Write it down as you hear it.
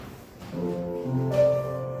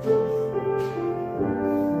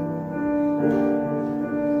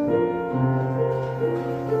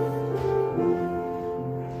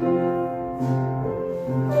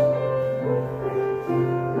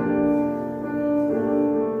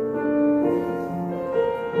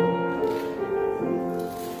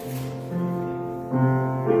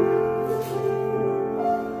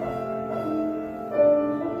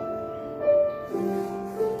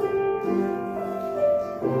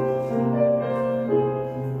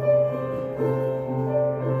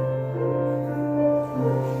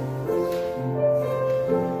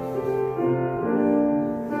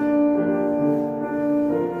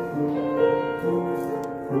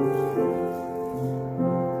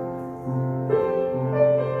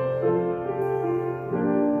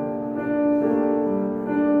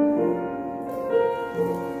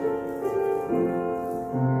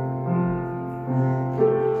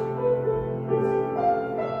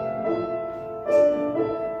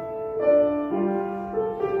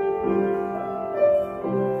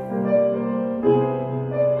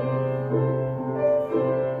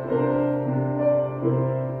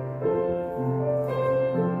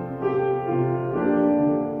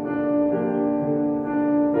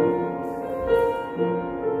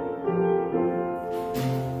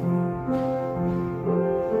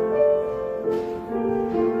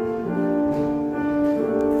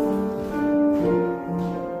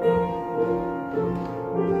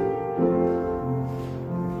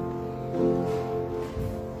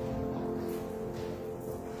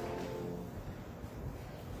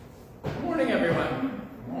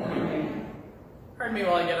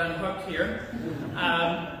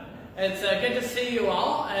It's good to see you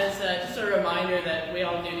all. As just a reminder that we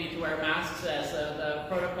all do need to wear masks as the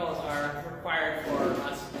protocols are required for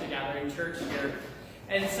us to gather in church here.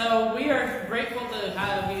 And so we are grateful to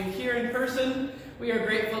have you here in person. We are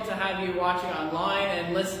grateful to have you watching online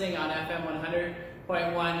and listening on FM 100.1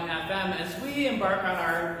 FM as we embark on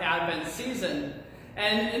our Advent season.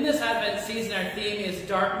 And in this Advent season, our theme is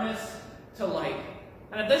darkness to light.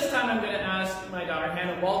 And at this time, I'm going to ask my daughter,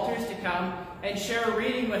 Hannah Walters, to come and share a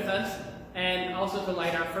reading with us and also to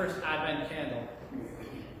light our first Advent candle.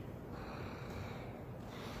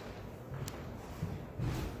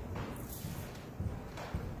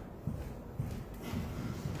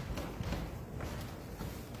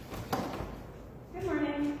 Good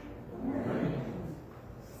morning. Good morning.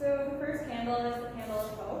 So the first candle is the candle of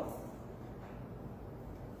hope.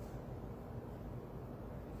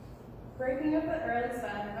 Breaking up the early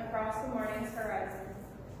sun across the morning's horizon.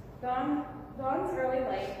 Dawn's early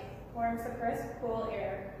light warms the crisp, cool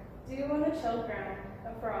air. Dew on the chilled ground,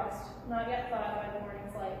 a frost, not yet thawed by the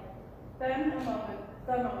morning's light. Then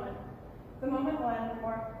the moment when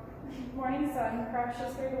morning sun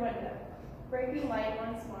crashes through the window, breaking light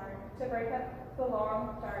once more to break up the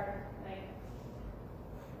long, dark night.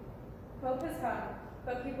 Hope has come,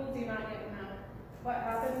 but people do not yet know what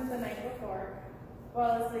happened the night before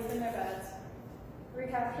while asleep in their beds.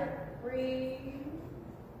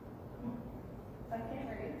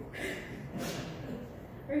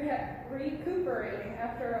 Recuperating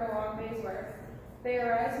after a long day's work, they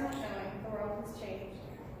arise not knowing the world has changed.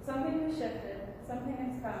 Something has shifted, something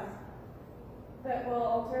has come that will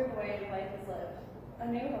alter the way life is lived. A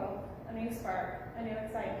new hope, a new spark, a new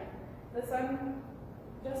excitement. The sun,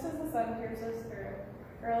 just as the sun pierces through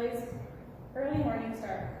early morning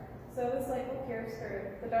star, so this light will pierce through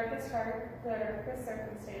the darkest heart, the darkest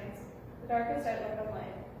circumstance, the darkest outlook on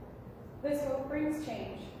life. This hope brings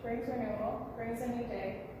change, brings renewal, brings a new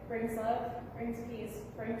day, brings love, brings peace,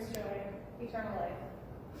 brings joy, eternal life.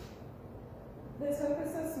 This hope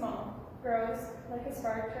is so small, grows like a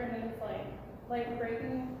spark turned into flame, like the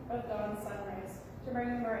breaking of dawn's sunrise, to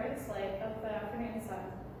bring the brightest light of the afternoon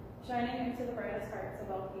sun, shining into the brightest hearts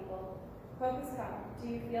of all people. Hope has come. Do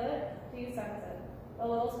you feel it? Do you sense it? A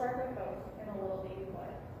little spark of hope in a little baby boy.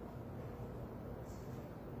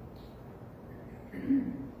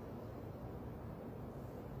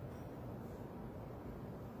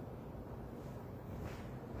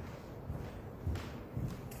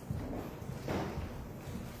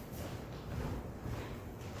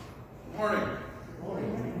 Morning.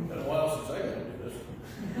 Morning. Been a while since I got to do this.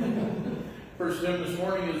 First hymn this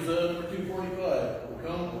morning is number 245. O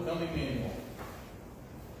come, Emmanuel.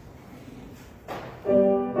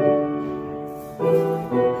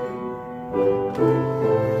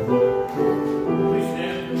 Please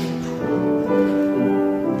stand.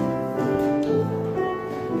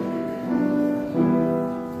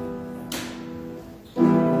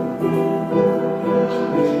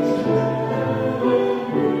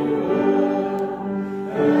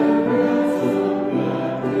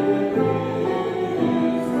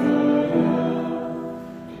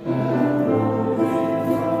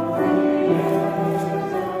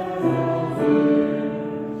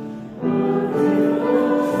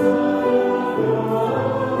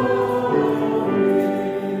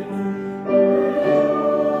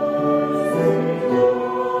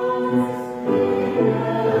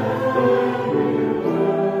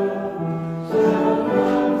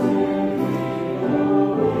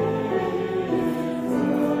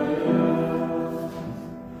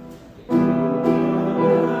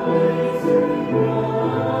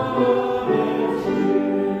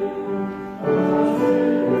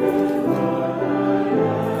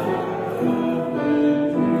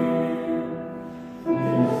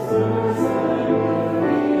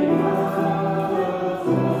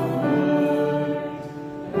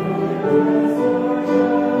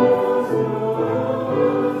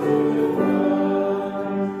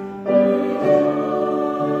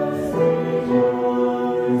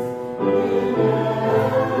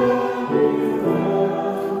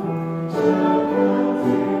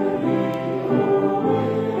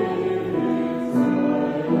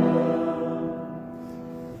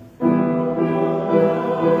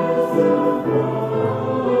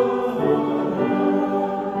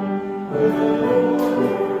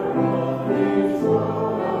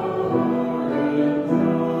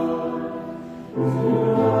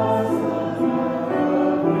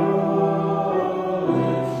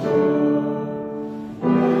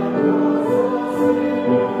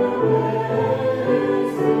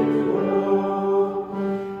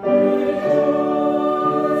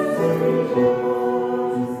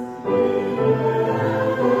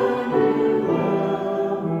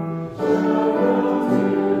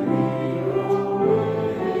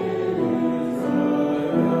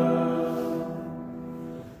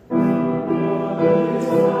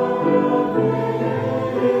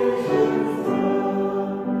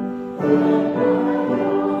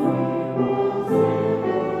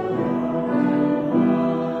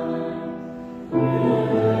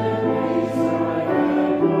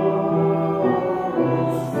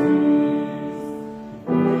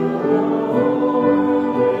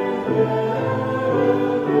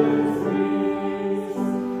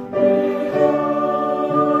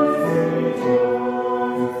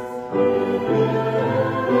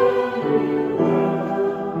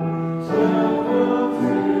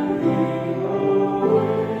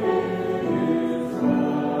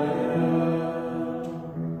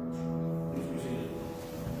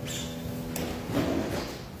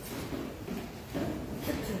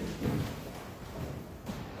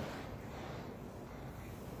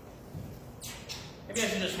 Maybe I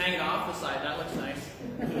should just hang it off the side. That looks nice.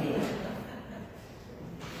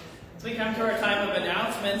 As we come to our time of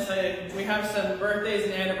announcements, we have some birthdays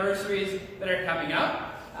and anniversaries that are coming up.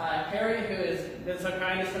 Carrie, who has been so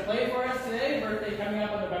kind as to play for us today, birthday coming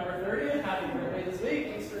up on November 30th. Happy birthday this week.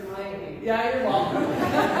 Thanks for reminding me. Yeah, you're welcome.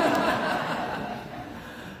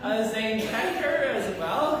 Zane Kenker as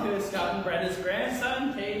well, who is Scott and Brenda's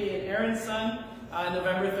grandson, Katie and Aaron's son,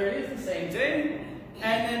 November 30th, the same day.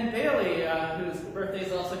 And then Bailey, whose birthday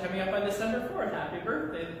is also coming up on December 4th. Happy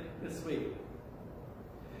birthday this week.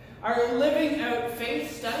 Our Living Out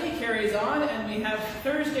Faith study carries on, and we have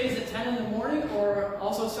Thursdays at 10 in the morning, or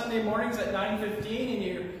also Sunday mornings at 9:15, and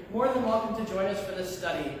you're more than welcome to join us for this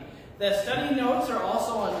study. The study notes are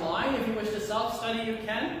also online. If you wish to self-study, you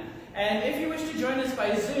can. And if you wish to join us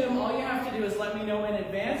by Zoom, all you have to do is let me know in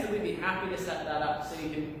advance, and we'd be happy to set that up so you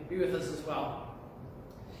can be with us as well.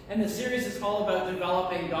 And the series is all about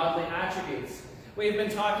developing godly attributes. We've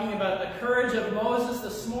been talking about the courage of Moses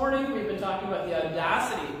this morning. We've been talking about the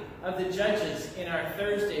audacity of the judges in our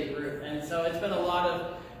Thursday group. And so it's been a lot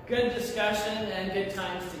of good discussion and good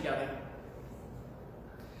times together.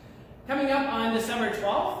 Coming up on December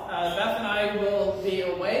 12th, Beth and I will be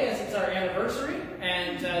away as it's our anniversary,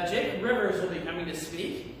 and Jake Rivers will be coming to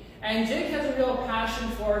speak. And Jake has a real passion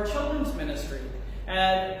for children's ministry,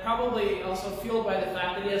 and probably also fueled by the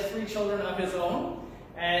fact that he has 3 children of his own.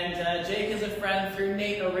 And Jake is a friend through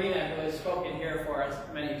Nate Arena, who has spoken here for us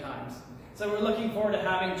many times. So we're looking forward to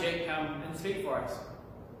having Jake come and speak for us.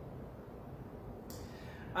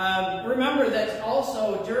 Remember that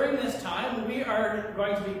also during this time, we are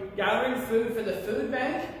going to be gathering food for the food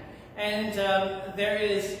bank. And there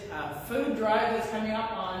is a food drive that's coming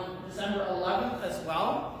up on December 11th as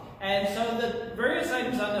well. And so the various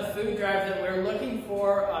items on the food drive that we're looking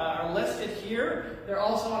for are listed here. They're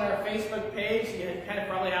also on our Facebook page. You kind of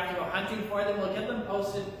probably have to go hunting for them. We'll get them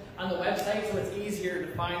posted on the website so it's easier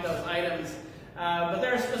to find those items. But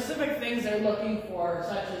there are specific things they're looking for,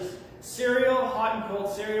 such as cereal, hot and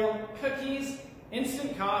cold cereal, cookies,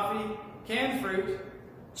 instant coffee, canned fruit,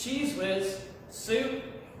 Cheese Whiz, soup,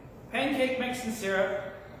 pancake mix and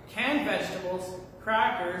syrup, canned vegetables,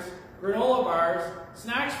 crackers, granola bars,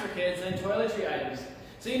 snacks for kids, and toiletry items.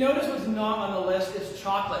 So you notice what's not on the list is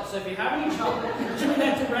chocolate. So if you have any chocolate, turn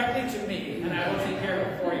that directly to me, and I will take care of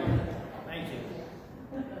it for you. Thank you.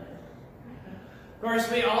 Of course,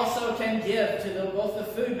 we also can give to both the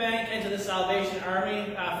food bank and to the Salvation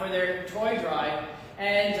Army for their toy drive.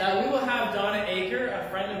 And we will have Donna Aker, a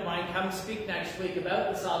friend of mine, come speak next week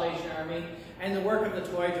about the Salvation Army and the work of the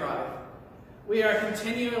toy drive. We are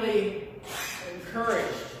continually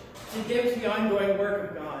encouraged to give to the ongoing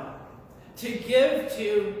work of God, to give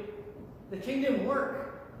to the kingdom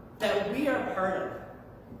work that we are part of,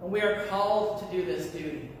 and we are called to do this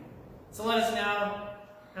duty. So let us now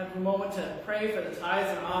have a moment to pray for the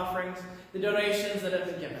tithes and offerings, the donations that have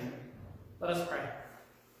been given. Let us pray.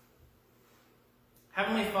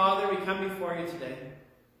 Heavenly Father, we come before you today,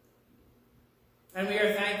 and we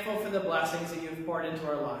are thankful for the blessings that you've poured into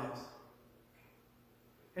our lives.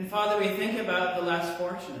 And Father, we think about the less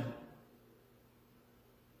fortunate.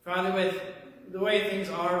 Father, with the way things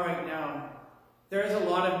are right now, there is a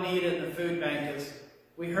lot of need in the food bank, as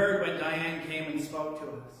we heard when Diane came and spoke to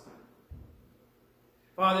us.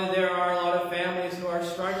 Father, there are a lot of families who are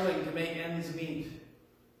struggling to make ends meet.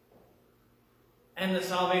 And the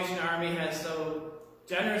Salvation Army has so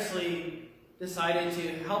generously decided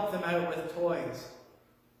to help them out with toys,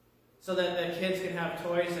 so that the kids can have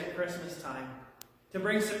toys at Christmas time, to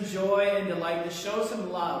bring some joy and delight, to show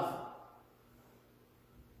some love.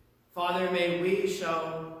 Father, may we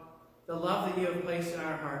show the love that you have placed in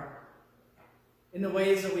our heart in the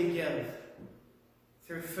ways that we give,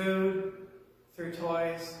 through food, through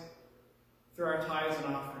toys, through our tithes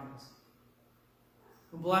and offerings.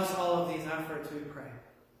 Bless all of these efforts, we pray.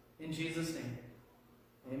 In Jesus' name,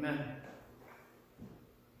 amen.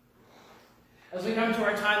 As we come to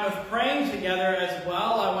our time of praying together as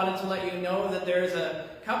well, I wanted to let you know that there's a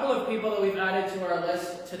couple of people that we've added to our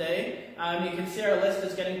list today. You can see our list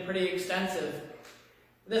is getting pretty extensive.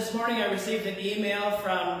 This morning I received an email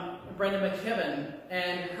from Brenda McKibben,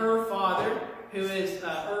 and her father, who is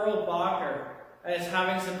Earl Bacher, is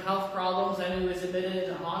having some health problems and who is admitted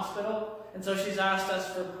into hospital. And so she's asked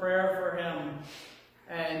us for prayer for him.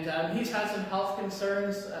 And he's had some health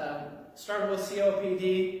concerns, started with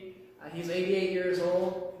COPD. He's 88 years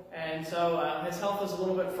old, and so his health is a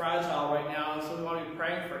little bit fragile right now, and so we want to be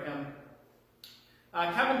praying for him.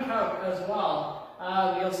 Kevin Couk as well.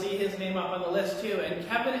 You'll see his name up on the list too. And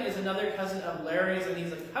Kevin is another cousin of Larry's, and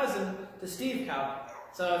he's a cousin to Steve Couk.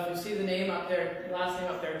 So if you see the name up there, last name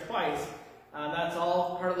up there twice, That's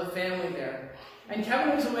all part of the family there. And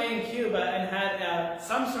Kevin was away in Cuba and had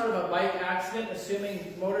some sort of a bike accident,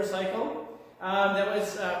 assuming motorcycle, that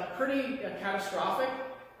was pretty catastrophic.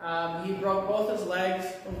 He broke both his legs,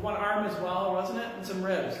 one arm as well, wasn't it? And some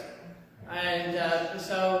ribs. And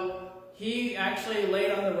so he actually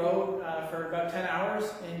laid on the road for about 10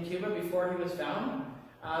 hours in Cuba before he was found.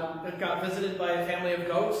 Got visited by a family of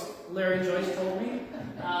goats, Larry and Joyce told me.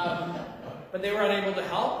 But they were unable to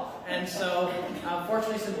help. And so,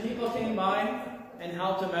 fortunately, some people came by and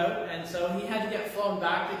helped him out. And so he had to get flown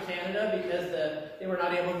back to Canada because they were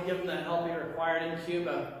not able to give him the help he required in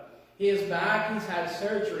Cuba. He is back, he's had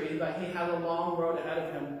surgery, but he has a long road ahead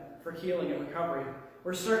of him for healing and recovery.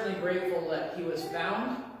 We're certainly grateful that he was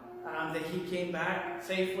found, that he came back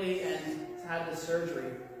safely and had the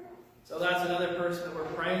surgery. So that's another person that we're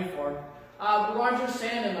praying for. Roger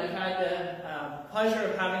Sandham, I've had the pleasure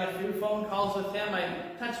of having a few phone calls with him. I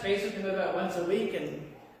touch base with him about once a week, and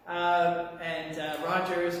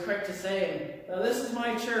Roger is quick to say, this is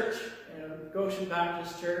my church, Goshen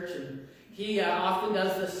Baptist Church, and he often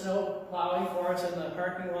does the snow plowing for us in the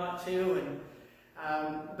parking lot too.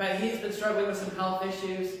 But he's been struggling with some health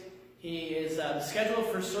issues. He is scheduled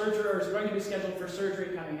for surgery, or is going to be scheduled for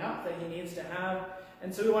surgery coming up that he needs to have.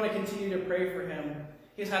 And so we want to continue to pray for him.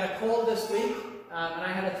 He's had a cold this week, and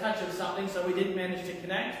I had a touch of something, so we didn't manage to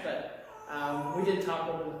connect, but we did talk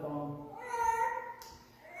over the phone.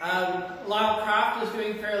 Lyle Kraft is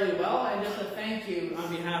doing fairly well, and just a thank you on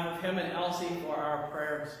behalf of him and Elsie for our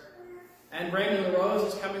prayers. And Brandon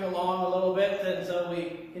LaRose is coming along a little bit, and so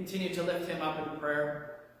we continue to lift him up in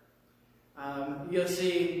prayer. You'll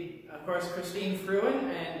see, of course, Christine Fruin,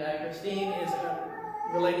 and Christine is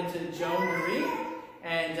related to Joan Marie,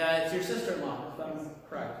 and it's your sister-in-law, if I'm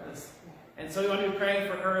correct. And so we want to be praying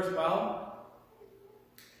for her as well.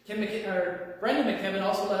 Brenda McKibben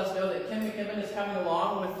also let us know that Kim McKibben is coming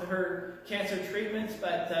along with her cancer treatments,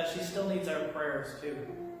 but she still needs our prayers too.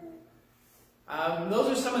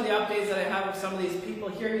 Those are some of the updates that I have of some of these people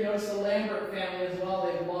here. You notice the Lambert family as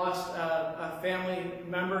well. They've lost a family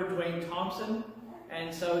member, Dwayne Thompson.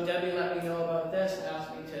 And so Debbie let me know about this and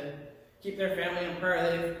asked me to keep their family in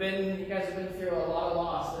prayer. You guys have been through a lot of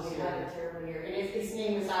loss this year. We had a terrible year. And his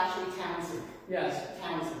name is actually Townsend. Yes.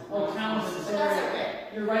 Townsend. Oh, Townsend. Sorry. That's okay.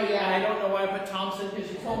 You're right. Yeah. And I don't know why I put Thompson because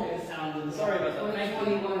you told me it's Townsend. Sorry about that. Thank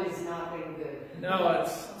you. 2021 has not been good. No,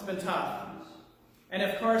 it's been tough. And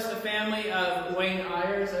of course, the family of Wayne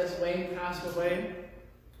Ayers, as Wayne passed away,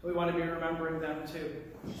 we want to be remembering them too.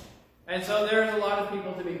 And so there's a lot of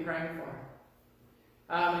people to be praying for.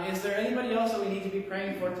 Is there anybody else that we need to be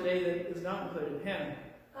praying for today that is not included? Him?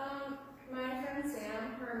 My friend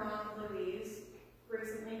Sam, her mom Louise,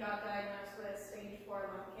 recently got diagnosed with stage 4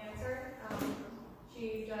 lung cancer.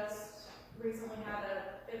 She just recently had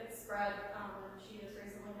it spread, and she just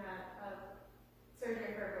recently had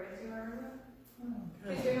surgery for a brain tumor removed.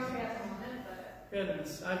 She's doing okay at the moment, but...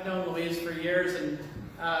 Goodness. I've known Louise for years, and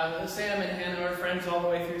Sam and Hannah are friends all the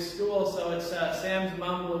way through school, so it's Sam's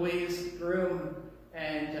mom, Louise Groom,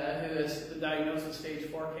 and who is diagnosed with stage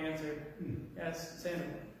 4 cancer. Yes, Sam.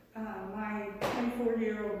 My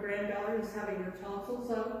 24-year-old granddaughter is having her tonsils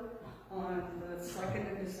out on the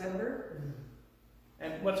 2nd of December.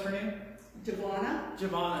 And what's her name? Giovanna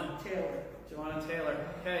Taylor. Taylor. Giovanna Taylor.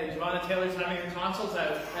 Okay, Giovanna Taylor's having her tonsils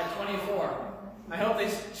out at 24. I hope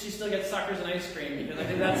she still gets suckers and ice cream, because I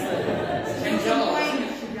think that's the... and jello.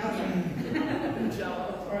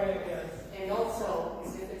 Jello. Right, yes. And also,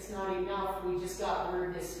 as if it's not enough, we just got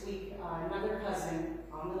word this week, another cousin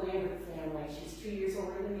on the Lambert family, she's 2 years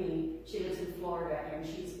older than me, she lives in Florida, and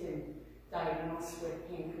she's been diagnosed with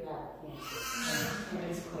pancreatic cancer. And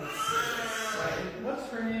it's quite serious. Right. What's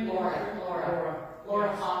her name?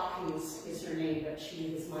 Laura Hopkins is her name, but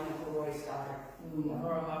she is my Uncle Roy's daughter.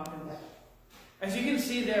 Laura Hopkins. As you can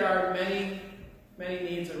see, there are many, many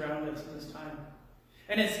needs around us in this time.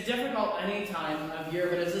 And it's difficult any time of year,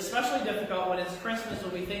 but it's especially difficult when it's Christmas,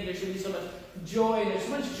 when we think there should be so much joy, there's so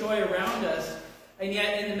much joy around us, and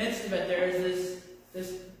yet in the midst of it there is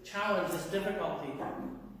this challenge, this difficulty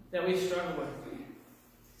that we struggle with.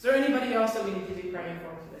 Is there anybody else that we need to be praying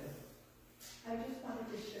for today? I just wanted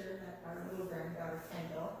to share that our little granddaughter,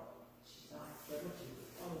 Kendall, she's not little,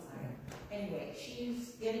 she's all the time. Anyway,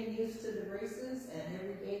 she's getting used to the braces, and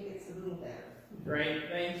every day gets a little better. Great,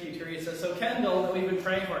 thank you, Teresa. So Kendall, that we've been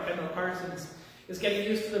praying for, Kendall Parsons, is getting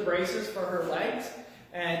used to the braces for her legs,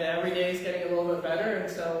 and every day is getting a little bit better, and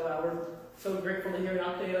so we're so grateful to hear an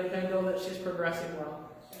update on Kendall that she's progressing well.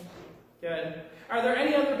 Thank you. Good. Are there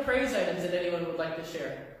any other praise items that anyone would like to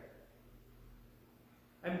share?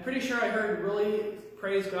 I'm pretty sure I heard really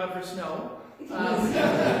praise God for snow.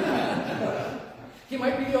 He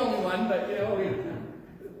might be the only one, but you know,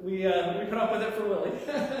 we put up with it for Willie.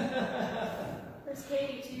 There's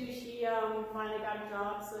Katie too. She finally got a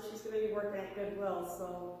job, so she's going to be working at Goodwill.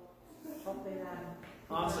 So hopefully that.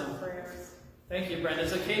 Awesome. Prayers. Thank you, Brenda.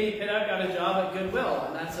 So Katie Pittup got a job at Goodwill,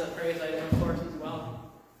 and that's a praise item, of course, as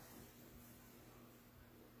well.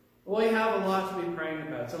 Well, we have a lot to be praying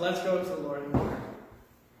about, so let's go to the Lord in prayer.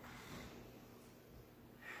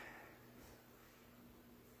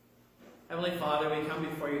 Heavenly Father, we come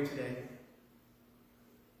before you today.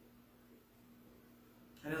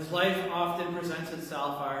 And as life often presents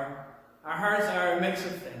itself, our hearts are a mix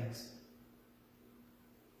of things.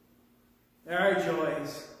 There are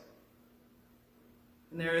joys,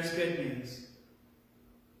 and there is good news.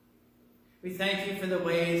 We thank you for the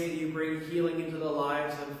ways that you bring healing into the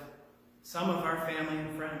lives of some of our family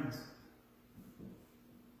and friends.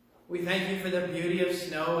 We thank you for the beauty of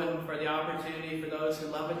snow and for the opportunity for those who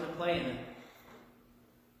love it to play in it.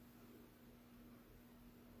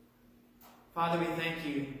 Father, we thank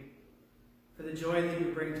you for the joy that you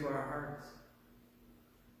bring to our hearts,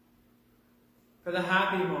 for the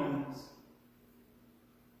happy moments,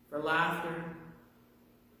 for laughter,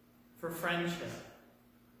 for friendship,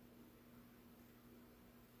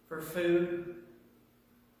 for food,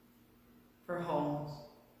 for homes.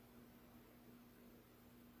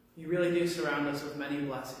 You really do surround us with many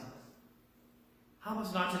blessings. Help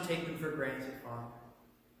us not to take them for granted, Father.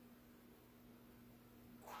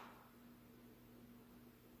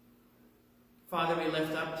 Father, we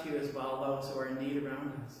lift up to you as well those who are in need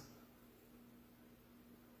around us.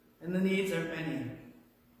 And the needs are many.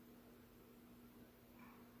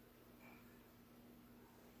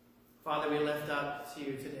 Father, we lift up to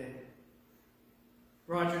you today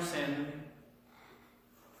Roger Sandman,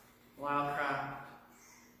 Lyle Craft,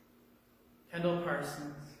 Kendall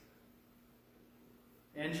Parsons,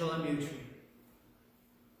 Angela Mutry,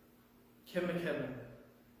 Kim McKibben,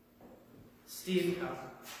 Steve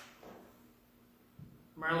Cup,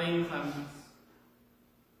 Marlene Clemens,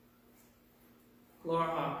 Laura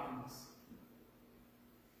Hopkins,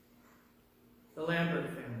 the Lambert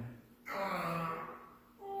family,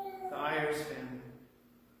 the Ayers family,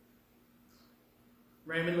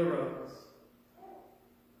 Raymond LaRose,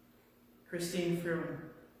 Christine Freeman,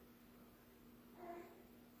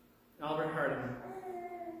 Albert Hardiman,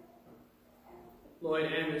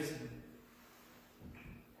 Lloyd Anderson,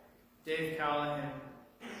 Dave Callahan,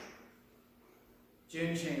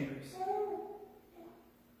 June Chambers,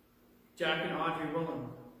 Jack and Audrey Woolen,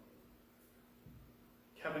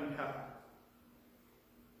 Kevin Cup,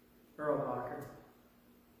 Earl Bacher.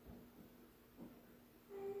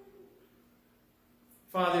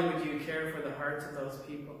 Father, would you care for the hearts of those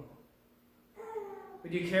people?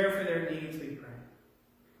 Would you care for their needs, we pray?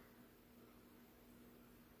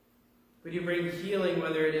 Would you bring healing,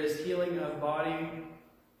 whether it is healing of body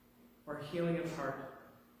or healing of heart?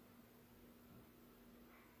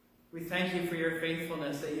 We thank you for your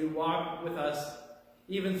faithfulness, that you walk with us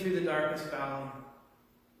even through the darkest valley.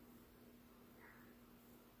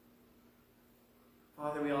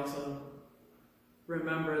 Father, we also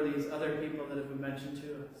remember these other people that have been mentioned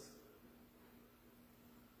to us.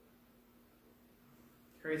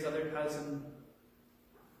 Carrie's other cousin,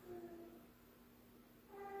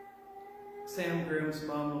 Sam Groom's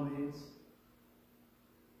mom, Louise.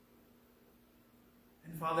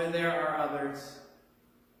 And Father, there are others.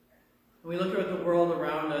 We look at the world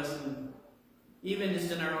around us, and even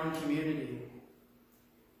just in our own community.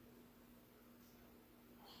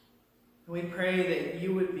 And we pray that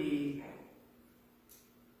you would be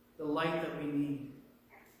the light that we need,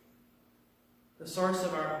 the source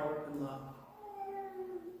of our hope and love.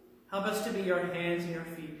 Help us to be your hands and your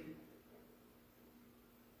feet.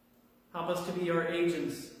 Help us to be your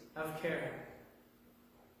agents of care.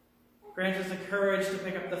 Grant us the courage to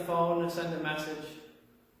pick up the phone and send a message,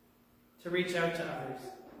 to reach out to others.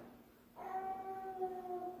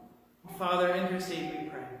 Father, intercede, we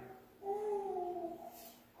pray.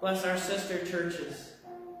 Bless our sister churches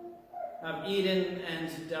of Eden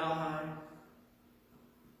and Delhi.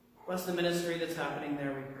 Bless the ministry that's happening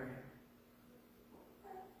there, we pray.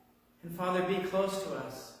 And Father, be close to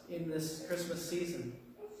us in this Christmas season.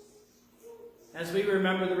 As we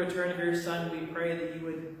remember the return of your Son, we pray that you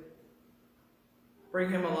would bring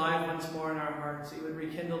him alive once more in our hearts. You would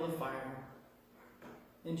rekindle the fire.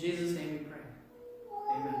 In Jesus' name we pray.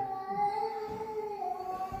 Amen.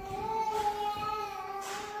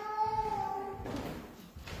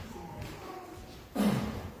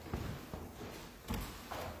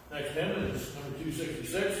 Next hymn is number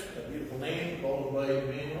 266, A Beautiful Name, followed by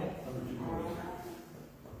Emmanuel, number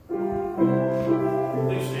 240.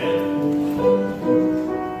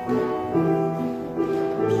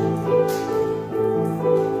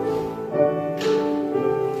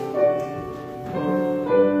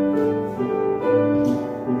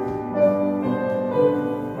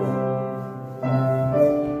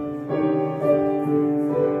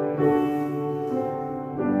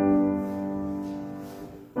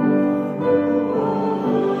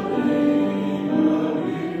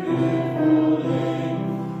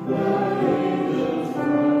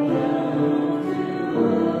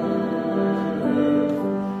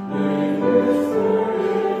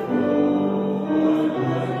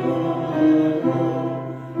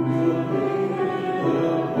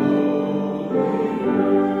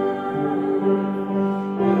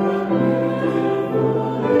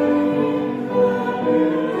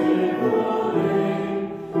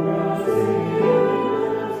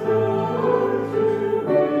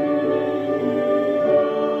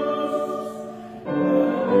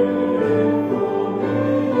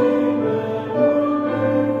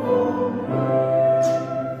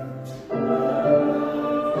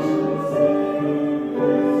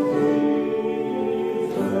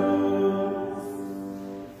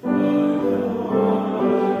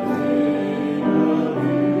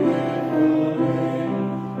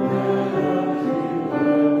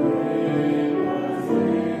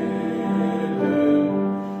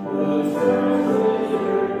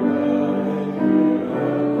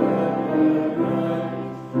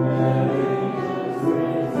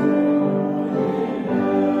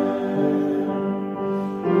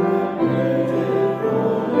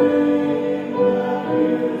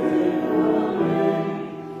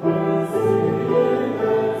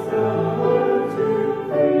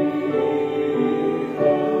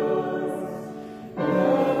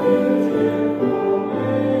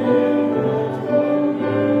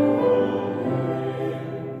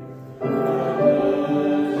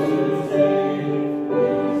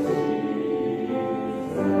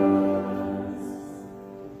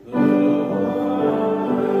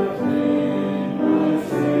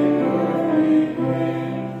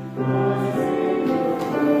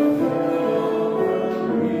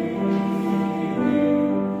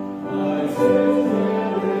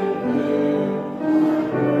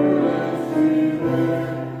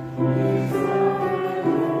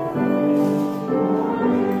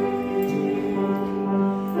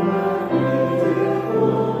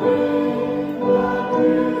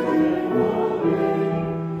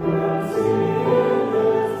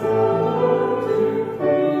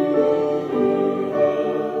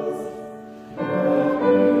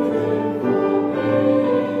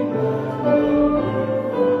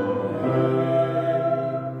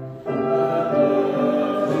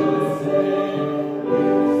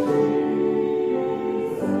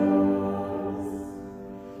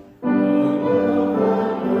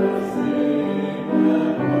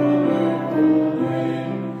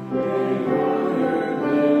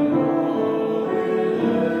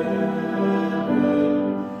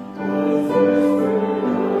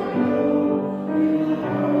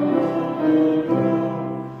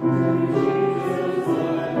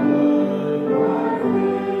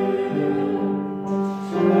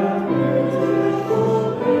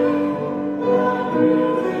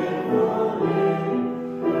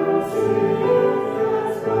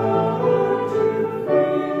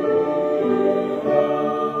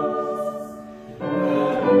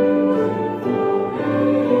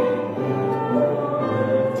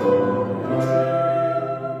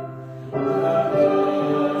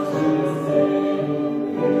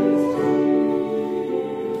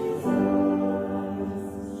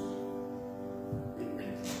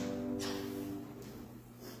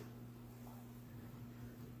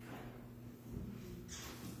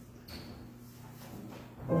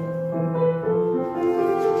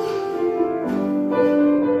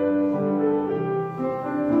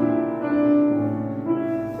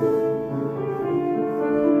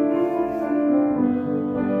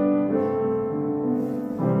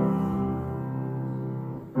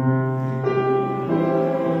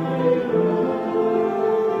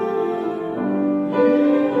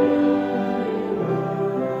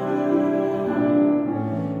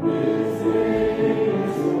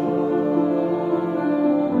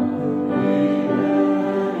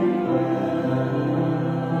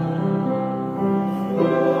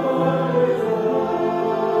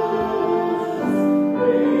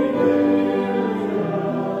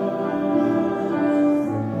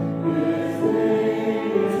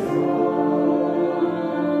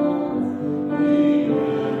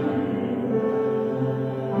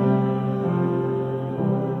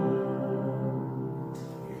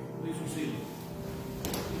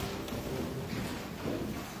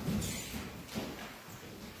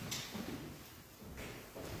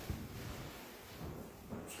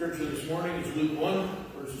 Scripture this morning is Luke 1,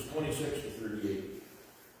 verses 26 to 38.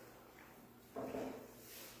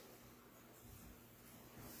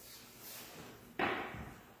 In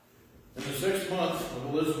the 6th month of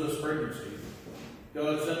Elizabeth's pregnancy,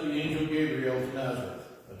 God sent the angel Gabriel to Nazareth,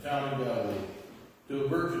 a town in Galilee, to a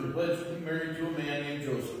virgin pledged to be married to a man named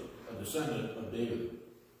Joseph, a descendant of David.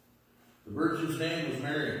 The virgin's name was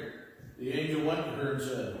Mary. The angel went to her and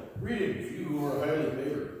said, "Greetings, you who are highly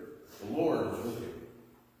favored. The Lord is with you."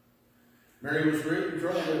 Mary was greatly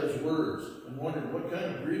troubled at his words and wondered what kind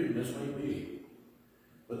of greeting this might be.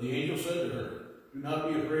 But the angel said to her, "Do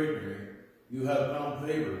not be afraid, Mary. You have found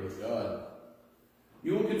favor with God.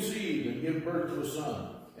 You will conceive and give birth to a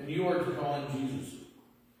son, and you are to call him Jesus.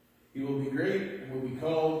 He will be great and will be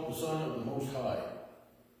called the Son of the Most High.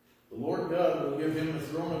 The Lord God will give him the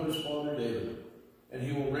throne of his father David, and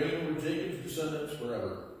he will reign over Jacob's descendants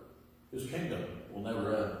forever. His kingdom will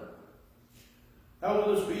never end." "How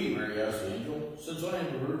will this be," Mary asked the angel, "since I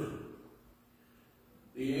am a virgin?"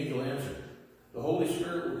 The angel answered, "The Holy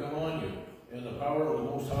Spirit will come on you, and the power of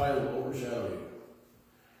the Most High will overshadow you.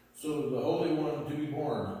 So the Holy One to be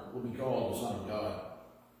born will be called the Son of God.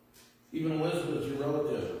 Even Elizabeth, your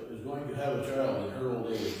relative, is going to have a child in her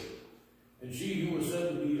old age, and she who was said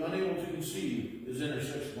to be unable to conceive is in her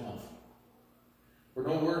 6th month. For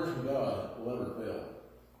no word from God will ever fail."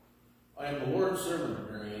 "I am the Lord's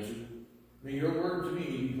servant," Mary answered. "May your word to me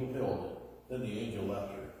be fulfilled." Then the angel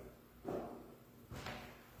left her.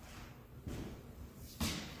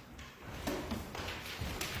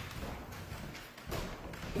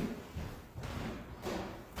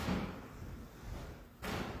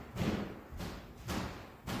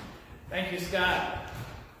 Thank you, Scott.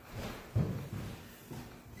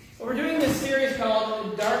 Well, we're doing this series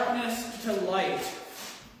called Darkness to Light.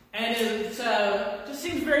 And it just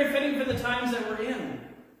seems very fitting for the times that we're in.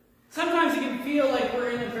 Sometimes it can feel like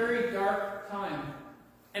we're in a very dark time.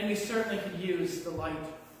 And we certainly could use the light.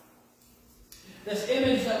 This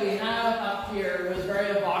image that we have up here was very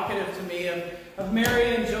evocative to me of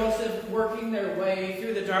Mary and Joseph working their way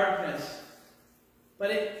through the darkness.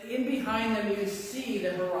 But in behind them, you see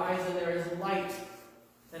the horizon. There is light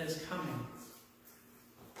that is coming.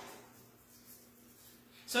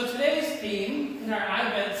 So today's theme in our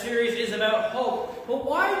Advent series is about hope. But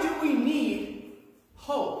why do we need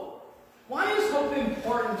hope? Why is hope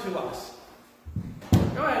important to us?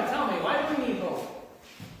 Go ahead, tell me. Why do we need hope?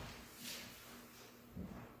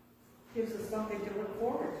 Gives us something to look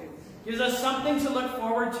forward to. Gives us something to look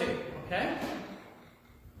forward to, okay?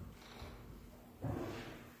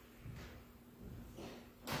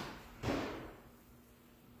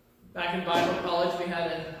 Back in Bible college, we had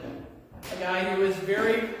a guy who was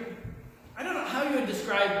very, I don't know how you would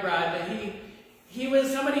describe Brad, but he was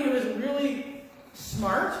somebody who was really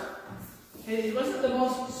smart. He wasn't the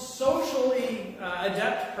most socially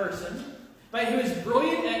adept person, but he was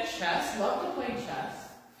brilliant at chess, loved to play chess.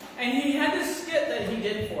 And he had this skit that he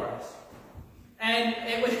did for us. And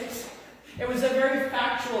it was a very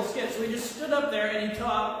factual skit. So he just stood up there and he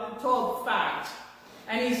told facts.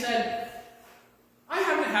 And he said, "I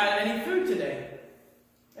haven't had any food today."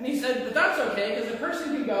 And he said, "But that's okay, because a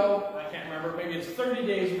person can go," I can't remember, maybe it's 30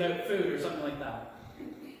 days without food or something like that.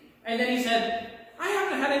 And then he said, "I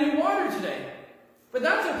haven't had any water today. But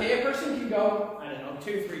that's okay, a person can go, I don't know,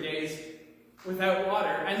 2-3 days without water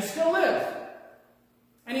and still live."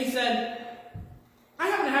 And he said, "I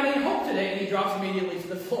haven't had any hope today." And he drops immediately to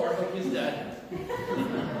the floor like he's dead.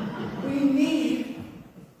 We need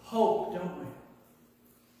hope, don't we?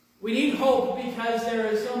 We need hope because there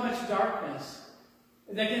is so much darkness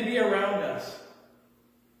that can be around us.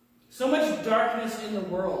 So much darkness in the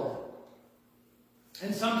world.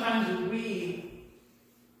 And sometimes we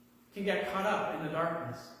can get caught up in the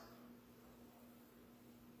darkness.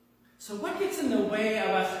 So what gets in the way of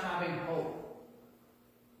us having hope?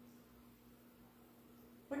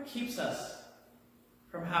 What keeps us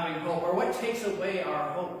from having hope? Or what takes away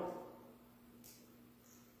our hope?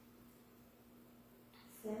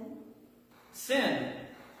 Sin.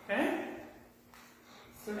 Okay?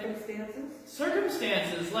 Circumstances,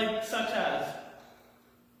 Circumstances like such as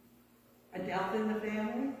a death in the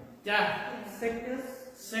family, death, sickness,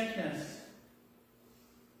 sickness.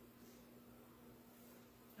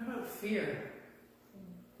 How about fear?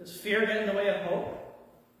 Does fear get in the way of hope?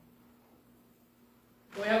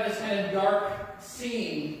 We have this kind of dark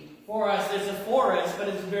scene for us. There's a forest, but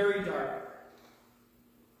it's very dark.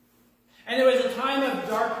 And there was a time of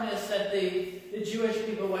darkness that the Jewish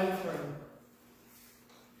people went through.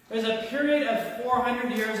 There's a period of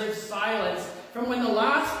 400 years of silence from when the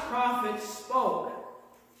last prophet spoke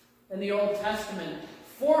in the Old Testament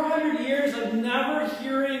 400 years of never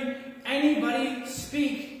hearing anybody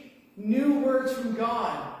speak new words from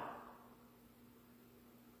God.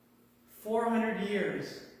 400 years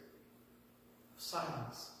of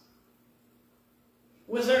silence.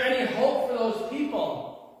 Was there any hope for those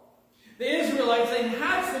people? The Israelites, they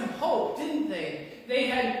had some hope, didn't they? They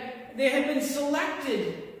had been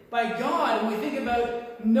selected by God. And we think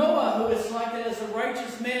about Noah, who was selected as a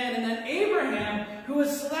righteous man, and then Abraham, who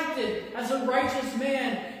was selected as a righteous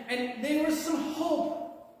man. And there was some hope.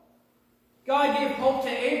 God gave hope to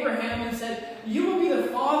Abraham and said, "You will be the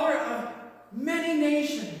father of many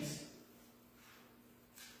nations."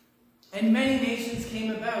 And many nations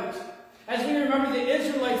came about. As we remember, the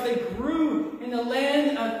Israelites, they grew in the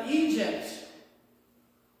land of Egypt.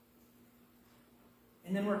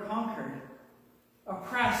 And then were conquered,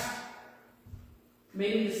 oppressed,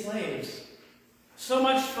 made into slaves. So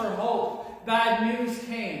much for hope. Bad news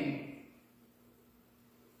came.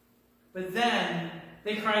 But then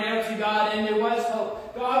they cried out to God, and there was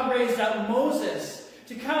hope. God raised up Moses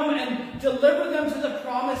to come and deliver them to the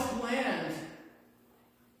promised land.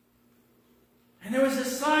 And there was a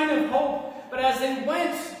sign of hope. But as they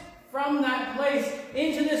went from that place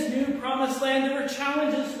into this new promised land, there were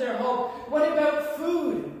challenges to their hope. What about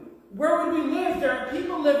food? Where would we live? There are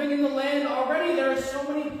people living in the land already. There are so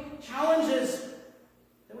many challenges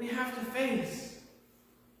that we have to face.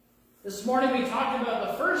 This morning we talked about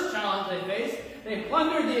the first challenge they faced. They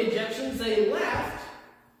plundered the Egyptians. They left.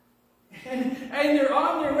 And they're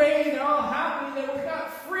on their way. And they're all happy that we've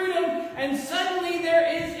got freedom. And suddenly there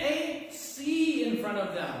is a sea in front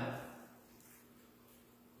of them.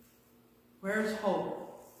 Where's hope?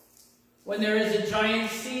 When there is a giant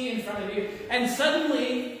sea in front of you, and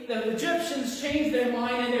suddenly the Egyptians change their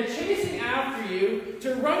mind and they're chasing after you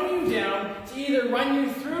to run you down, to either run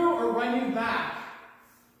you through or run you back.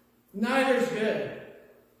 Neither's good.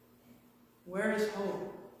 Where is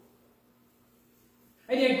hope?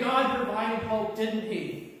 And yet God provided hope, didn't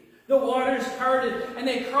He? The waters parted and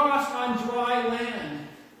they crossed on dry land.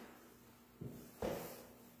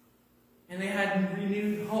 And they had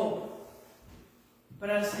renewed hope. But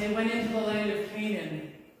as they went into the land of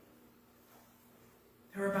Canaan,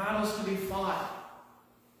 there were battles to be fought.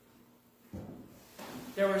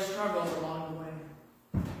 There were struggles along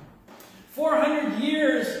the way. 400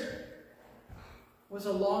 years was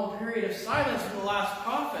a long period of silence from the last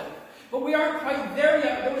prophet. But we aren't quite there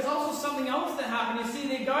yet. There was also something else that happened. You see,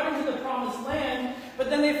 they got into the promised land, but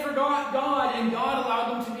then they forgot God, and God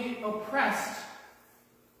allowed them to be oppressed.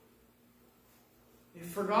 They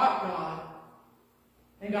forgot God.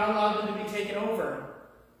 And God allowed them to be taken over.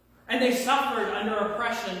 And they suffered under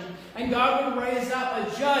oppression. And God would raise up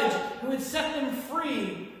a judge who would set them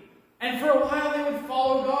free. And for a while they would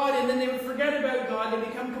follow God, and then they would forget about God. They'd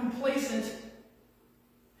become complacent.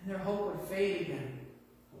 And their hope would fade again.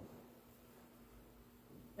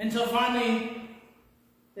 Until finally,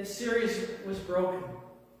 this series was broken.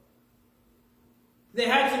 They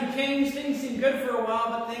had some kings. Things seemed good for a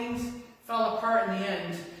while, but things fell apart in the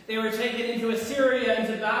end. They were taken into Assyria,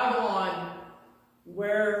 into Babylon.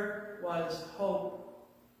 Where was hope?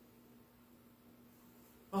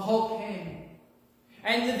 A hope came.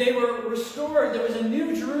 And they were restored. There was a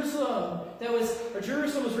new Jerusalem.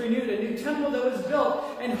 Jerusalem was renewed, a new temple that was built.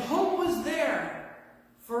 And hope was there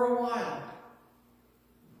for a while.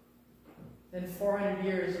 Then 400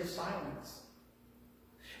 years of silence.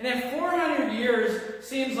 And if 400 years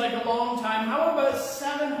seems like a long time, how about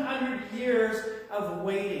 700 years of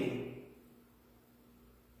waiting?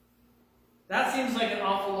 That seems like an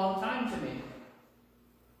awful long time to me.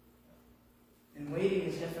 And waiting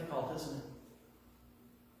is difficult, isn't it?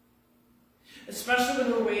 Especially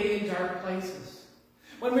when we're waiting in dark places.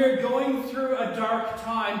 When we're going through a dark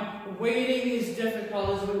time, waiting is difficult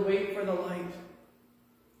as we wait for the light.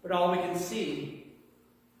 But all we can see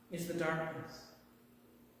is the darkness.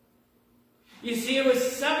 You see, it was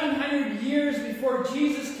 700 years before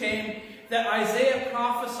Jesus came that Isaiah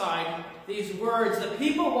prophesied these words. The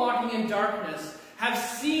people walking in darkness have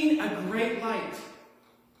seen a great light.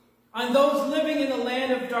 On those living in the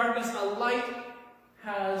land of darkness, a light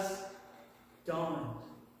has dawned.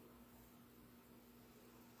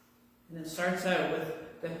 And it starts out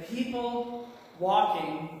with the people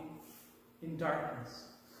walking in darkness.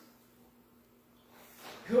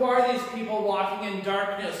 Who are these people walking in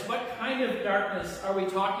darkness? What kind of darkness are we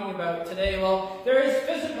talking about today? Well, there is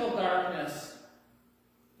physical darkness.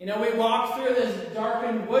 You know, we walk through this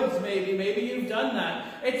darkened woods maybe. Maybe you've done that.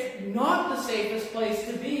 It's not the safest place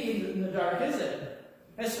to be in the dark, is it?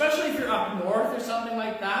 Especially if you're up north or something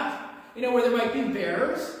like that. You know, where there might be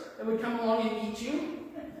bears that would come along and eat you.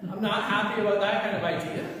 I'm not happy about that kind of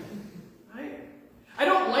idea. Right? I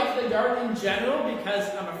don't like the dark in general because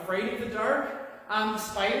I'm afraid of the dark.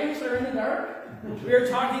 Spiders are in the dark. We were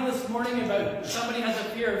talking this morning about somebody has a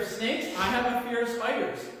fear of snakes. I have a fear of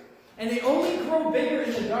spiders. And they only grow bigger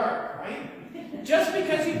in the dark, right? Just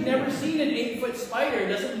because you've never seen an 8-foot spider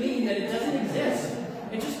doesn't mean that it doesn't exist.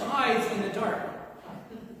 It just hides in the dark.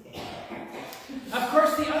 Of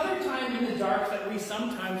course, the other time in the dark that we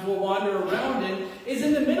sometimes will wander around in is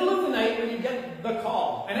in the middle of the night when you get the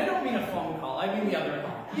call. And I don't mean a phone call, I mean the other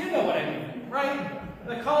call. You know what I mean, right?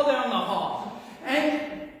 The call down the hall.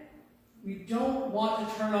 And we don't want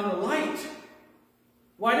to turn on the light.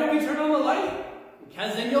 Why don't we turn on the light?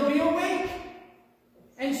 Because then you'll be awake.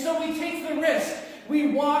 And so we take the risk. We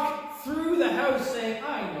walk through the house saying,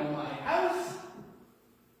 I know my house.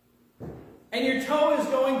 And your toe is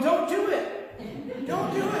going, don't do it.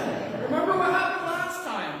 Don't do it. Remember what happened last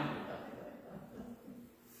time.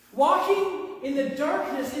 Walking in the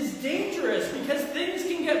darkness is dangerous because things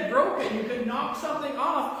can get broken. You could knock something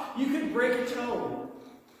off. You could break a toe.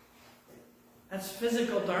 That's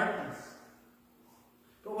physical darkness.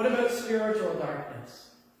 But what about spiritual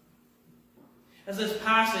darkness? As this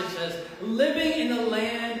passage says, living in the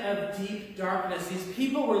land of deep darkness. These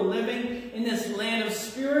people were living in this land of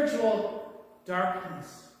spiritual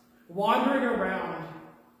darkness, wandering around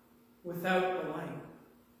without the light.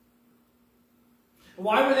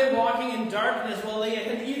 Why were they walking in darkness? Well, they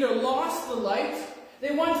had either lost the light,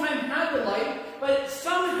 they one time had the light, but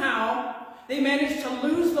somehow they managed to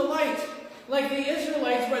lose the light. Like the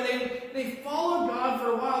Israelites, where they followed God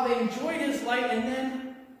for a while, they enjoyed His light, and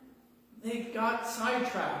then they got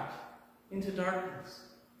sidetracked into darkness.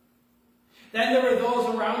 Then there were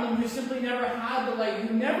those around them who simply never had the light,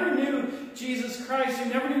 who never knew Jesus Christ, who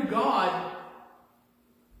never knew God.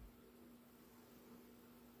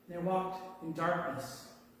 They walked in darkness,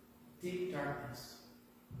 deep darkness.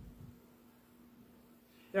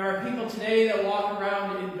 There are people today that walk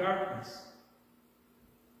around in darkness.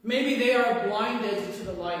 Maybe they are blinded to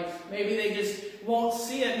the light. Maybe they just won't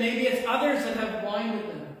see it. Maybe it's others that have blinded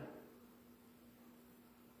them.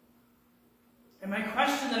 And my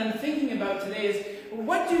question that I'm thinking about today is,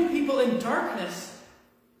 what do people in darkness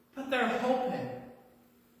put their hope in?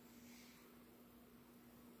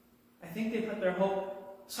 I think they put their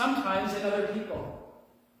hope sometimes in other people.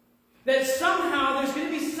 That somehow there's going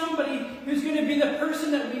to be somebody who's going to be the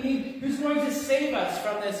person that we need, who's going to save us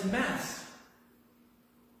from this mess.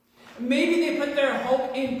 Maybe they put their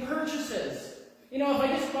hope in purchases. You know, if I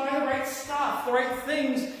just buy the right stuff, the right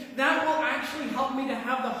things, that will actually help me to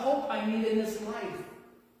have the hope I need in this life.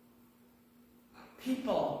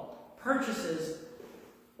 People, purchases,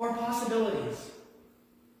 or possibilities.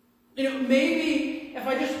 You know, maybe if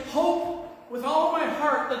I just hope with all of my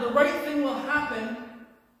heart that the right thing will happen,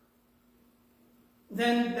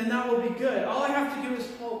 then that will be good. All I have to do is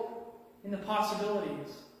hope in the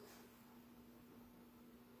possibilities.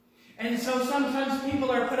 And so sometimes people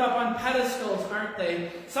are put up on pedestals, aren't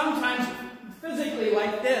they? Sometimes physically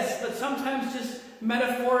like this, but sometimes just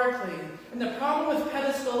metaphorically. And the problem with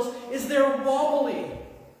pedestals is they're wobbly.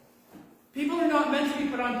 People are not meant to be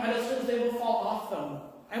put on pedestals, they will fall off them.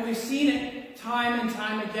 And we've seen it time and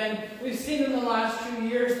time again. We've seen in the last 2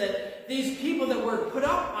 years that these people that were put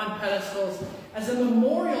up on pedestals as a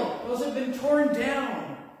memorial, those have been torn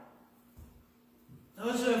down.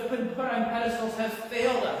 Those who have been put on pedestals have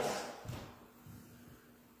failed us.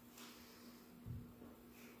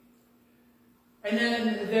 And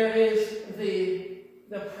then there is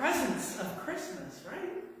the presence of Christmas, right?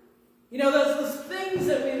 You know, those things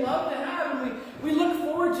that we love to have, and we look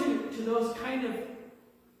forward to those kind of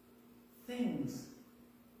things.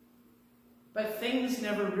 But things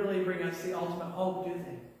never really bring us the ultimate hope, do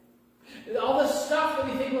they? All the stuff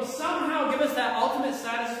that we think will somehow give us that ultimate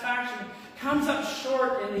satisfaction comes up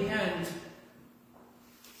short in the end.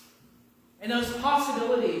 And those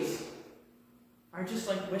possibilities are just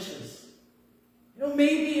like wishes. You know,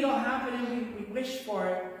 maybe it'll happen and we wish for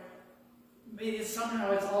it. Maybe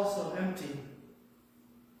somehow it's also empty.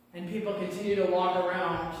 And people continue to walk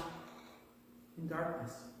around in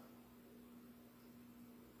darkness.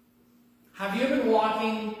 Have you been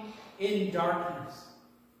walking in darkness?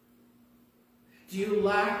 Do you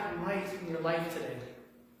lack light in your life today?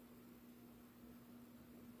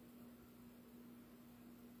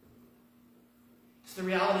 So the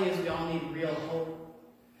reality is we all need real hope.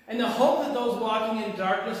 And the hope that those walking in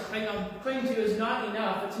darkness cling to is not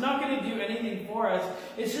enough. It's not going to do anything for us.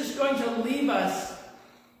 It's just going to leave us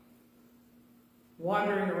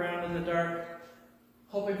wandering around in the dark,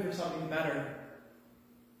 hoping for something better.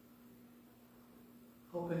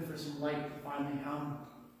 Hoping for some light to finally come.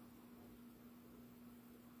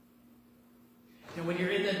 And when you're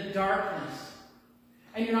in the darkness,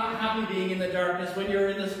 and you're not happy being in the darkness, when you're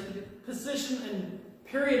in this position and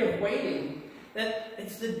period of waiting, that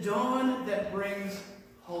it's the dawn that brings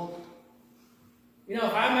hope. You know,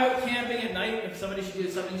 if I'm out camping at night, if somebody should do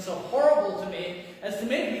something so horrible to me as to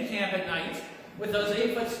make me camp at night with those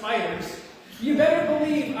 8-foot spiders, you better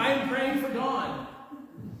believe I'm praying for dawn.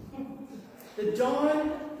 The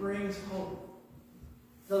dawn brings hope.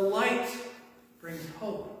 The light brings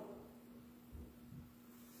hope.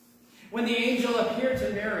 When the angel appeared to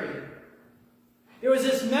Mary, there was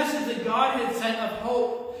this message that God had sent of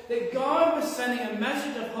hope, that God was sending a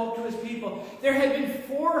message of hope to his people. There had been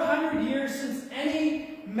 400 years since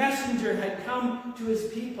any messenger had come to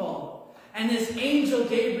his people. And this angel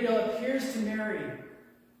Gabriel appears to Mary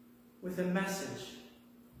with a message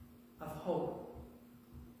of hope.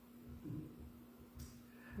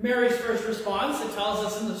 Mary's first response, it tells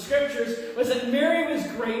us in the scriptures, was that Mary was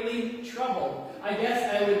greatly troubled. I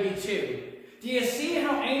guess I would be too. Do you see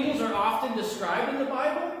how angels are often described in the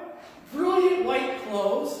Bible? Brilliant white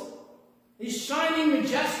clothes, these shining,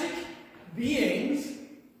 majestic beings.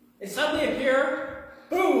 They suddenly appear,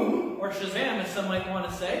 boom, or Shazam, as some might want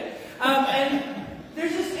to say, and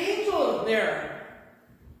there's this angel there.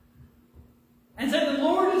 And said, the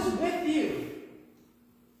Lord is with you.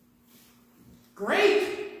 Great!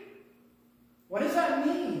 What does that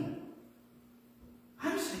mean?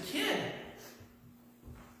 I'm just a kid.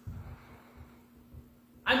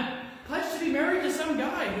 I'm pledged to be married to some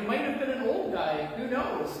guy who might have been an old guy. Who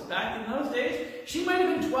knows? Back in those days, she might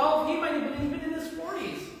have been 12. He might have been even in his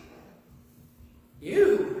 40s.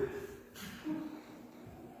 You.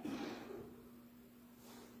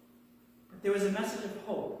 But there was a message of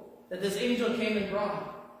hope that this angel came and brought.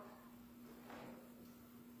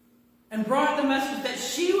 And brought the message that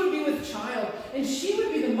she would be with child, and she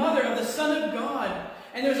would be the mother of the Son of God.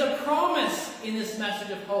 And there's a promise in this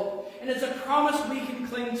message of hope. And it's a promise we can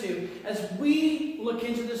cling to as we look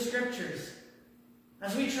into the scriptures.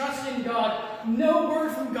 As we trust in God, no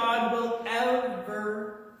word from God will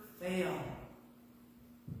ever fail.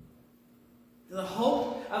 The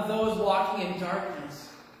hope of those walking in darkness,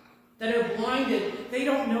 that are blinded, they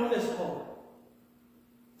don't know this hope.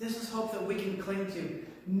 This is hope that we can cling to.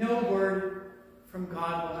 No word from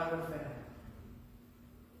God will ever fail.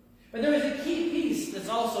 But there is a key piece that's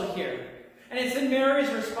also here. And it's in Mary's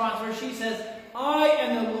response where she says, I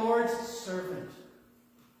am the Lord's servant.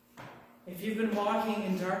 If you've been walking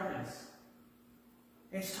in darkness,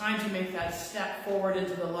 it's time to make that step forward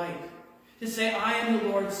into the light. To say, I am the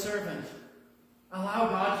Lord's servant. Allow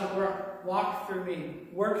God to walk through me,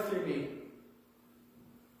 work through me.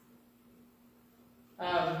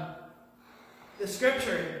 The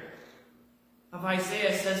scripture of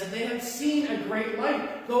Isaiah says that they had seen a great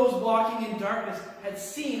light. Those walking in darkness had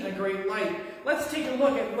seen a great light. Let's take a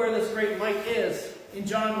look at where this great light is in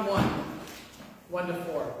John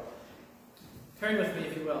 1:1-4. Turn with me,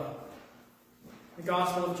 if you will. The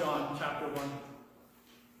Gospel of John, chapter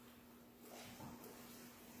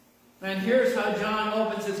 1. And here's how John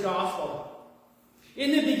opens his Gospel.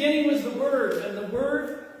 In the beginning was the Word, and the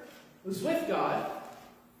Word was with God,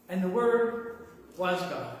 and the Word was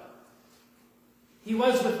God. He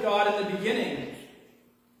was with God in the beginning.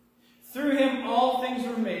 Through him all things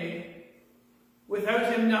were made.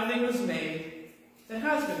 Without him nothing was made that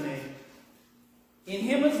has been made. In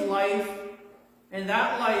him was life, and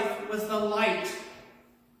that life was the light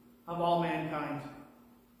of all mankind.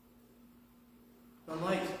 The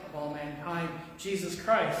light of all mankind. Jesus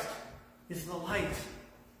Christ is the light.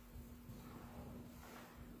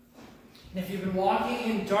 And if you've been walking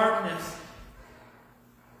in darkness,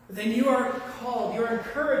 then you are called, you are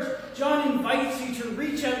encouraged. John invites you to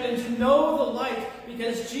reach out and to know the light,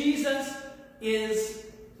 because Jesus is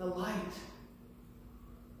the light.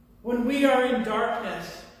 When we are in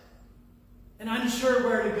darkness and unsure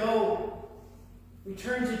where to go, we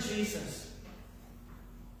turn to Jesus.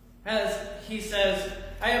 As he says,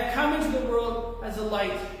 I have come into the world as a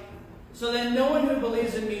light, so that no one who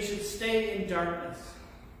believes in me should stay in darkness.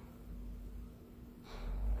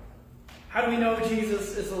 How do we know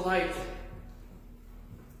Jesus is the light?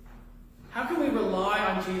 How can we rely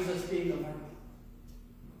on Jesus being the light?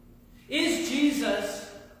 Is Jesus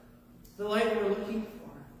the light we're looking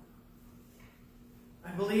for?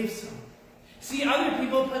 I believe so. See, other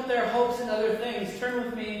people put their hopes in other things. Turn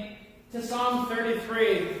with me to Psalm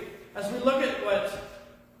 33 as we look at what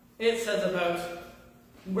it says about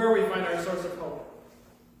where we find our source of hope.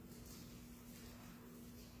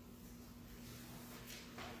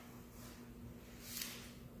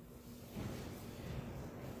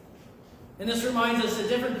 And this reminds us that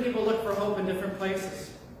different people look for hope in different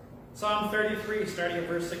places. Psalm 33, starting at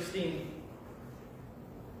verse 16.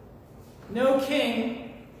 No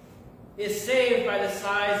king is saved by the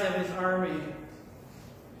size of his army.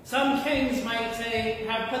 Some kings might say,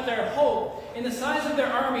 have put their hope in the size of their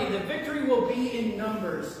army. The victory will be in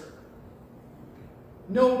numbers.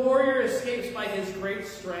 No warrior escapes by his great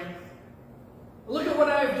strength. Look at what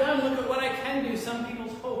I've done. Look at what I can do. Some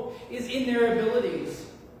people's hope is in their abilities.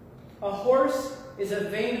 A horse is a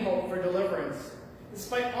vain hope for deliverance.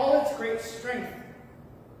 Despite all its great strength,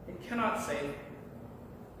 it cannot save.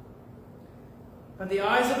 But the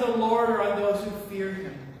eyes of the Lord are on those who fear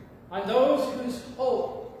him, on those whose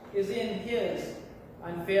hope is in his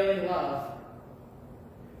unfailing love,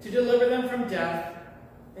 to deliver them from death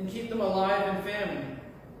and keep them alive in famine.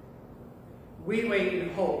 We wait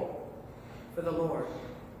in hope for the Lord.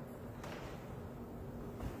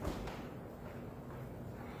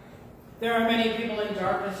 There are many people in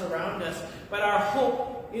darkness around us, but our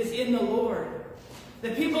hope is in the Lord.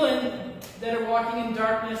 The people that are walking in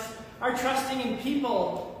darkness are trusting in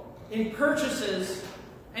people, in purchases,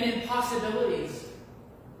 and in possibilities.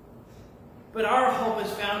 But our hope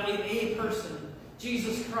is found in a person,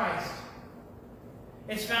 Jesus Christ.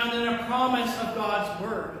 It's found in a promise of God's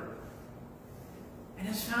Word. And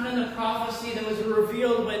it's found in the prophecy that was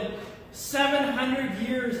revealed when 700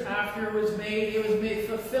 years after it was made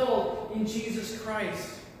fulfilled in Jesus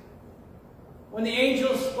Christ. When the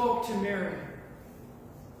angel spoke to Mary.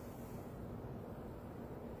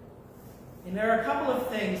 And there are a couple of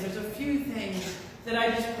things, there's a few things that I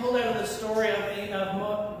just pulled out of the story of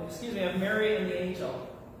Mary and the angel.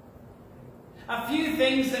 A few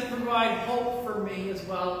things that provide hope for me as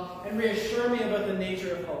well and reassure me about the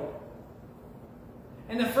nature of hope.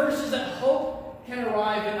 And the first is that hope can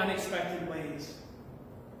arrive in unexpected ways.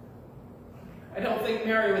 I don't think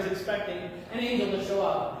Mary was expecting an angel to show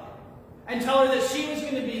up and tell her that she was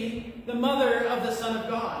going to be the mother of the Son of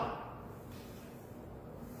God.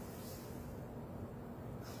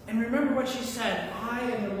 And remember what she said, I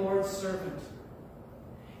am the Lord's servant.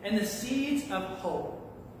 And the seeds of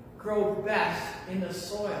hope grow best in the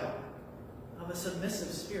soil of a submissive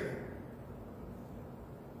spirit.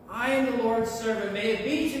 I am the Lord's servant. May it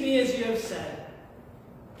be to me as you have said.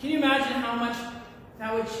 Can you imagine how much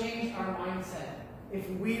that would change our mindset if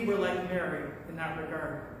we were like Mary in that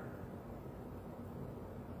regard?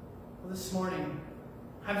 Well, this morning,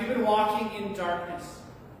 have you been walking in darkness?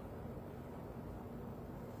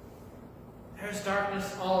 There's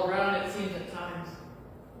darkness all around, it seems at times.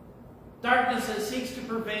 Darkness that seeks to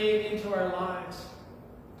pervade into our lives.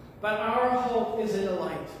 But our hope is in the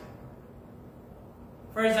light.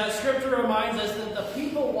 For as that scripture reminds us that the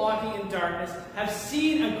people walking in darkness have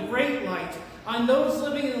seen a great light. On those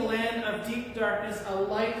living in the land of deep darkness, a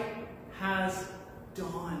light has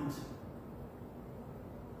dawned.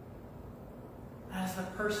 That is the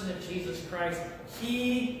person of Jesus Christ.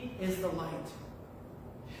 He is the light.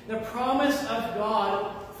 The promise of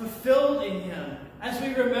God fulfilled in him, as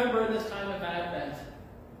we remember in this time of Advent.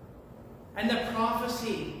 And the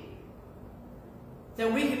prophecy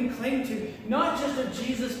that we can cling to, not just of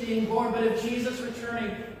Jesus being born, but of Jesus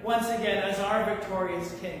returning once again as our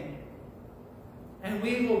victorious King. And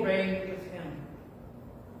we will reign with him.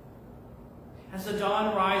 As the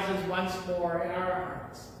dawn rises once more in our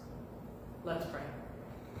hearts, let's pray.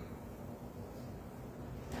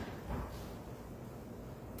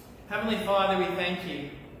 Heavenly Father, we thank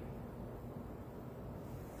you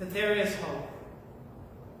that there is hope.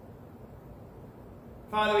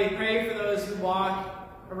 Father, we pray for those who walk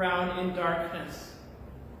around in darkness,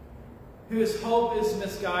 whose hope is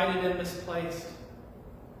misguided and misplaced,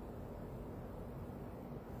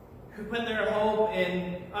 who put their hope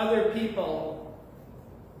in other people,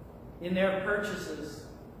 in their purchases,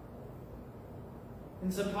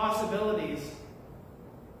 in some possibilities,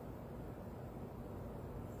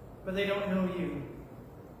 but they don't know you.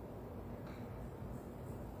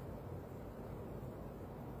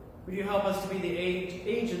 Would you help us to be the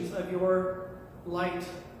agents of your light,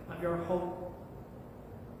 of your hope?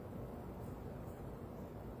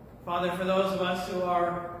 Father, for those of us who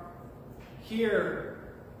are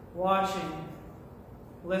here, watching,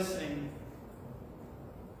 listening,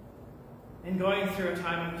 and going through a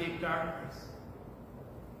time of deep darkness,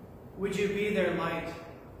 would you be their light?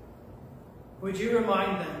 Would you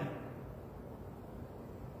remind them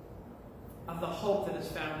of the hope that is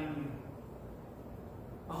found in you?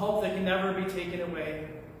 A hope that can never be taken away,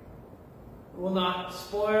 will not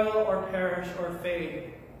spoil or perish or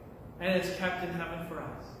fade, and is kept in heaven for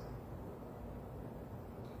us.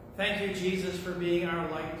 Thank you, Jesus, for being our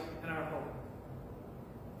light and our hope.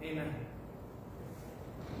 Amen.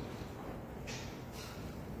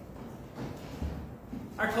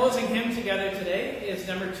 Our closing hymn together today is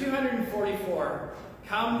number 244,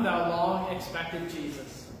 Come Thou Long Expected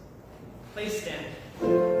Jesus. Please stand.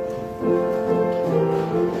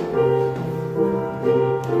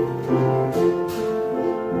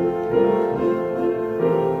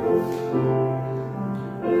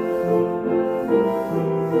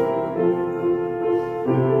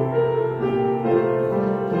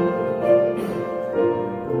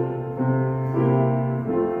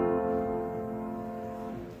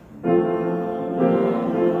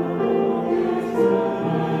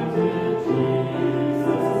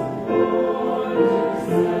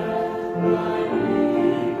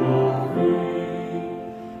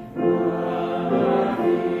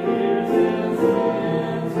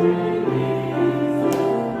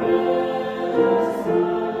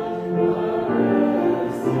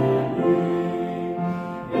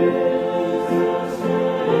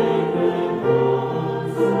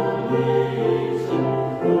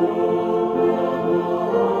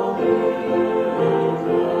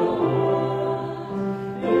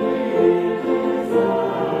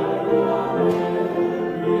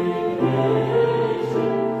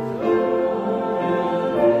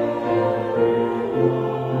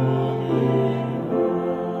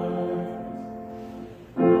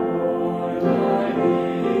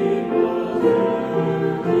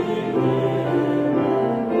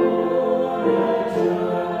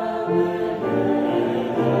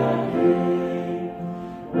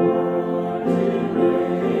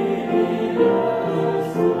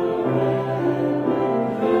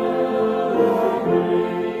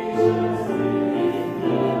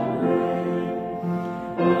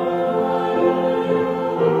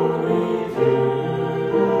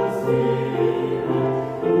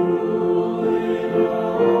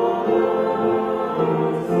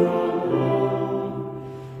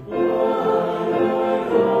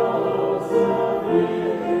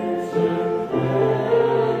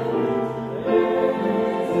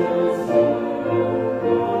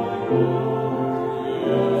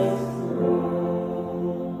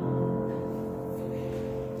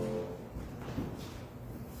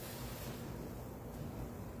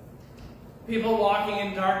 People walking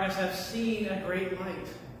in darkness have seen a great light.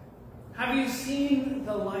 Have you seen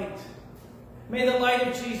the light? May the light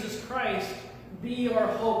of Jesus Christ be your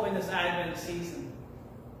hope in this Advent season.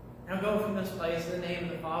 Now go from this place in the name of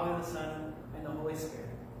the Father, the Son, and the Holy Spirit.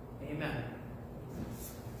 Amen.